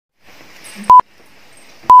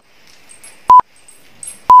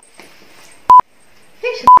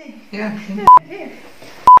Yeah.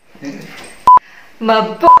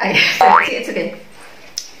 Ay, it's okay.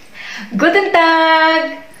 Guten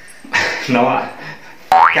Tag! Noah.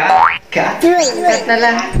 Cut. Cut na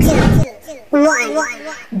lang.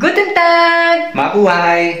 Guten Tag!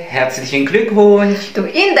 Mabuhay! Herzlichen Glückwunsch! To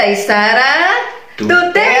Inday Sara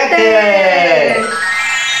Duterte!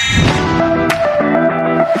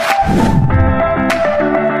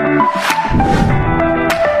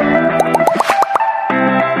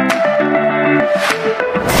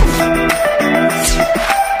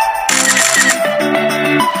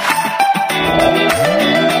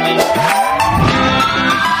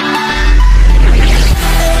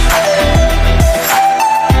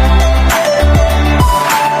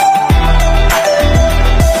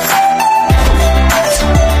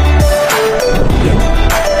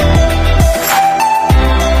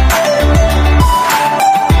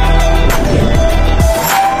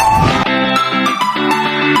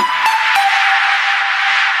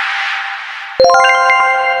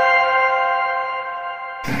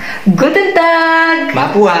 Guten Tag!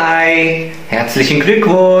 Mabuhay! Herzlichen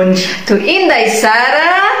Glückwunsch! To Inday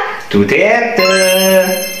Sara Duterte!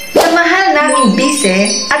 Sa mahal naming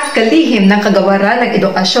bise at kalihim ng kagawaran ng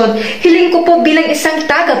edukasyon, hiling ko po bilang isang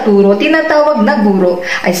taga-turo, tinatawag na guro,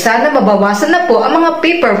 ay sana mabawasan na po ang mga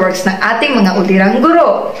paperworks ng ating mga ulirang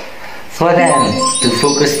guro. For them to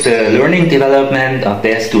focus the learning development of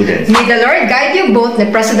their students. May the Lord guide you both,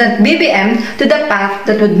 the President BBM, to the path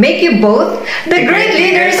that would make you both the great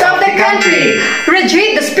leaders of the country.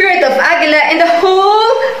 Rejuvenate the spirit of Aguila in the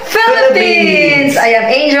whole Philippines. I am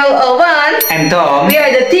Angel Owan. And Tom. We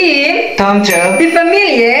are the team ThomGeL. the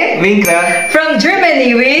Familie. Winkler. From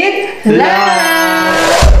Germany with love.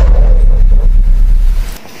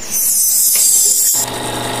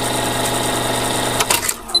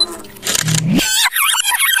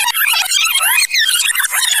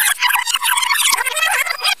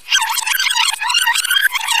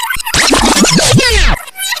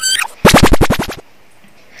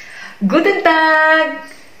 Guten Tag!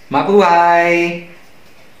 Mabuhay!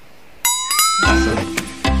 Awesome.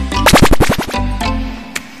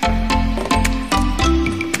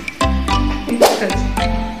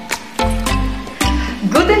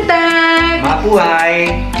 Guten Tag! Mabuhay!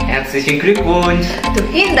 Herzlichen Glückwunsch! To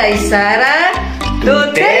Inday Sara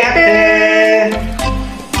Duterte!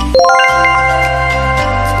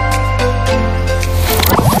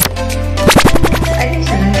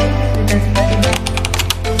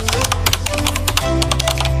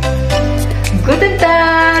 Guten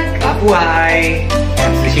Tag! Mabuhay!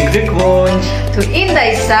 Herzlichen Glückwunsch! To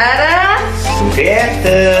Inday Sara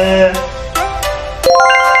Duterte!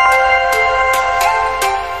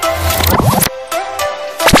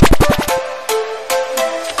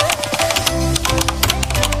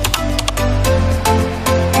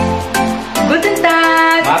 Guten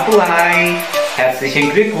Tag! Mabuhay!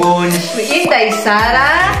 Herzlichen Glückwunsch! To Inday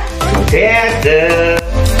Sara Duterte!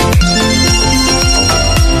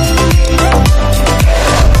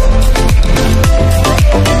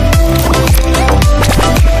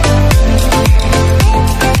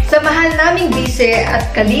 Sa mahal naming bise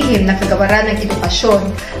at kalihim na kagawaran ng edukasyon,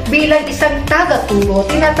 bilang isang taga-turo,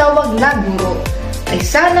 tinatawag na guro, ay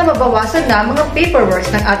sana mabawasan na mga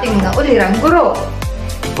paperworks ng ating mga ulirang guro.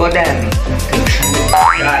 For them.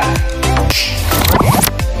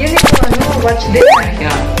 Yun yung watch this.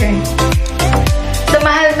 Yeah. Okay. Sa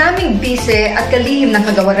mahal naming bise at kalihim ng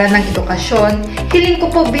kagawaran ng edukasyon, hiling ko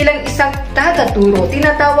po bilang isang taga-turo,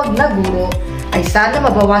 tinatawag na guro, ay sana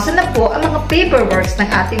mabawasan na po ang mga paperworks ng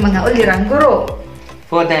ating mga ulirang guro.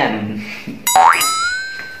 For them.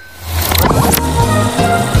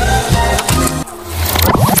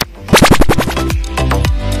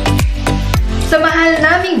 Sa mahal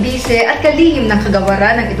naming bise at kalihim ng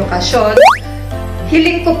kagawaran ng edukasyon,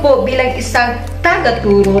 hiling ko po bilang isang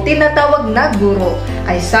taga-turo, tinatawag na guro,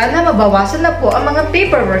 ay sana mabawasan na po ang mga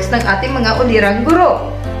paperworks ng ating mga ulirang guro.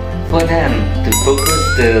 For them to focus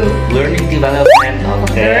the learning development of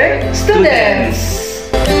their students.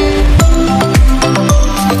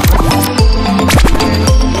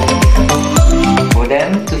 For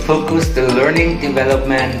them to focus the learning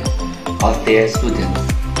development of their students.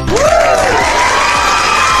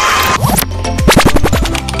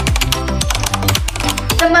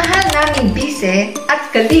 Sa mahal naming bise at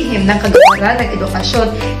kalihim ng kagawaran ng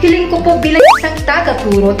edukasyon, hiling ko po bilang isang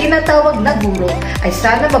taga-turo, tinatawag na guro, ay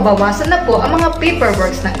sana mabawasan na po ang mga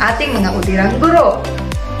paperworks ng ating mga ulirang guro.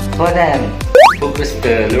 For them to focus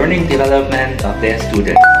the learning development of their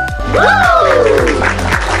students.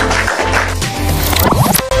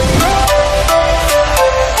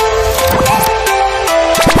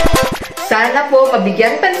 Sa Sana po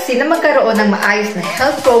mabigyan pansin na magkaroon ng maayos na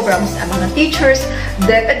health programs ang mga teachers,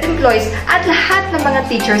 DepEd employees at lahat ng mga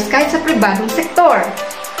teachers kahit sa pribadong sektor.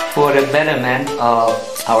 For the betterment of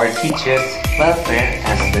our teachers' welfare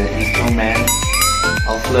as the instrument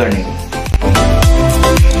of learning.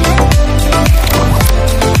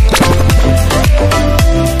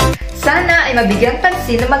 Sana ay mabigyan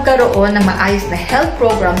pansin na magkaroon ng maayos na health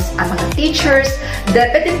programs ang mga teachers,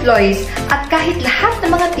 DepEd employees at kahit lahat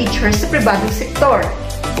ng mga teachers sa pribadong sektor.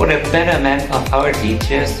 For the betterment of our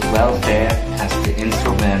teachers' welfare as the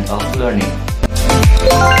instrument of learning.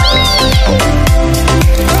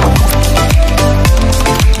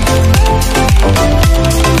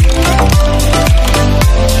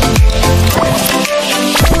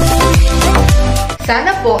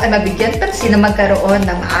 Sana po ay mabigyan pansin na magkaroon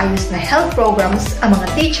ng maayos na health programs ang mga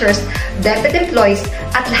teachers, DepEd employees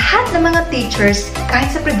at lahat ng mga teachers kahit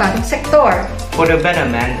sa pribadong sektor. For the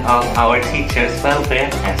betterment of our teachers' welfare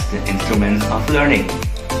as the instrument of learning.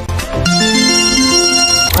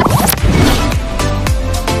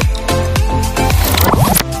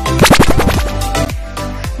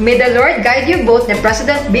 May the Lord guide you both, the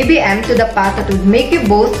President BBM, to the path that would make you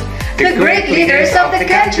both the great leaders of the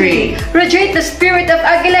country. Radiate the spirit of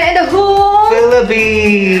Aguila and the whole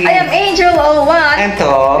Philippines! I am Angel 01. And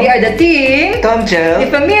Tom. We are the team. ThomGeL. The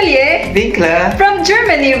Familie. Winkler. From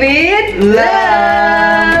Germany with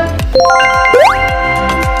love.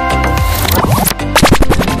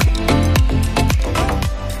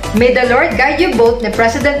 May the Lord guide you both, the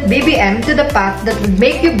President BBM, to the path that would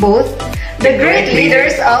make you both the great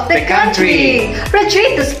leaders of the country.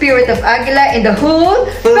 Radiate the spirit of Aguila in the whole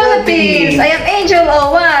Philippines. I am Angel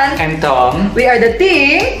 01. And Tom. We are the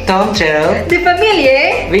team. ThomGeL. The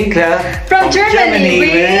Familie. Winkler. From Germany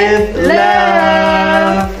with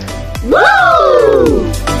love. Woo!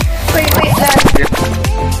 Wait lang.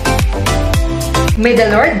 May the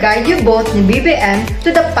Lord guide you both, the BBM, to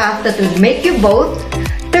the path that would make you both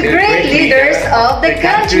the great leaders of the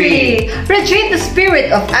country. Radiate the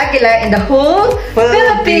spirit of Aguila in the whole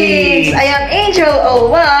Philippines. I am Angel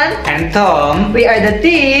 01. And Tom. We are the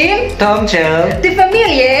team. ThomGeL. The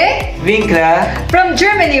Familie. Winkler. From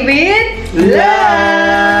Germany with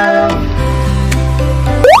love.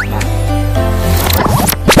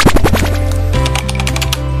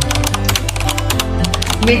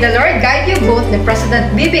 May the Lord guide you both, the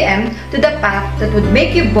President BBM, to the path that would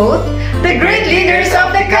make you both the great leaders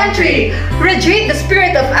of the country. Radiate the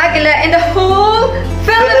spirit of Aguila in the whole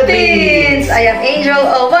Philippines. I am Angel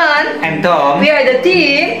 01. And Tom. We are the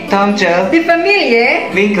team. ThomGeL. The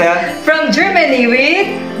Familie. Winkler. From Germany with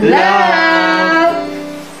love.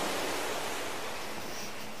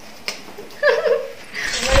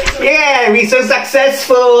 Yeah, we're so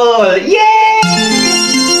successful! Yay!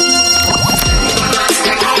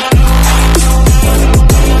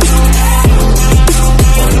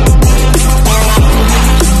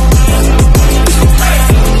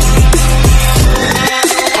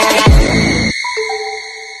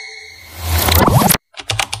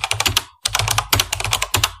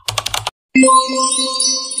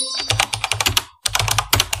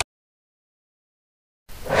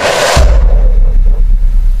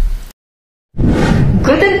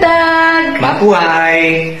 Guten Tag!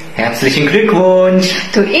 Mabuhay! Herzlichen Glückwunsch!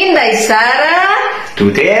 To Inday Sara!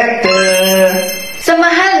 Duterte! Sa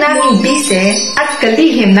mahal naming bise at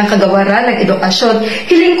kalihim ng kagawaran ng edukasyon,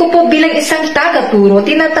 hiling ko po bilang isang taga-turo,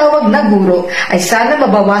 tinatawag na guro, ay sana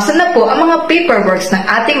mabawasan na po ang mga paperworks ng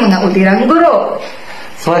ating mga ulirang guro.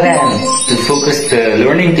 For them to focus the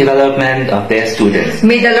learning development of their students.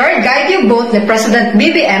 May the Lord guide you both, the President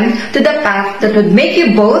BBM, to the path that would make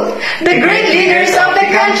you both the great leaders of the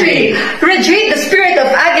country. Radiate the spirit of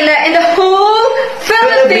Aguila in the whole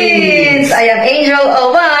Philippines. I am Angel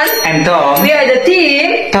 01. And Tom. We are the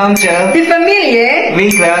team. ThomGeL. The Familie.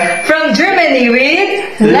 Winkler. From Germany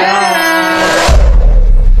with love.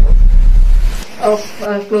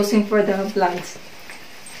 Closing for the plants.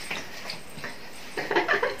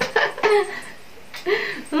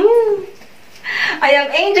 I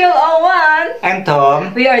am Angel 01. And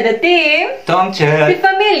Tom. We are the team. The ThomGeL.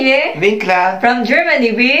 Familie. Winkler. From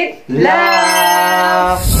Germany with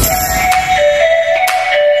love.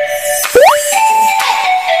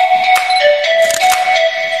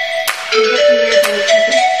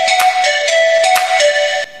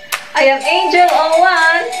 I am Angel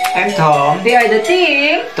 01. And Tom. We are the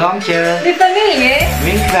team. ThomGeL. The Familie.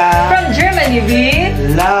 Winkler. From Germany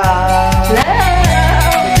with love. love.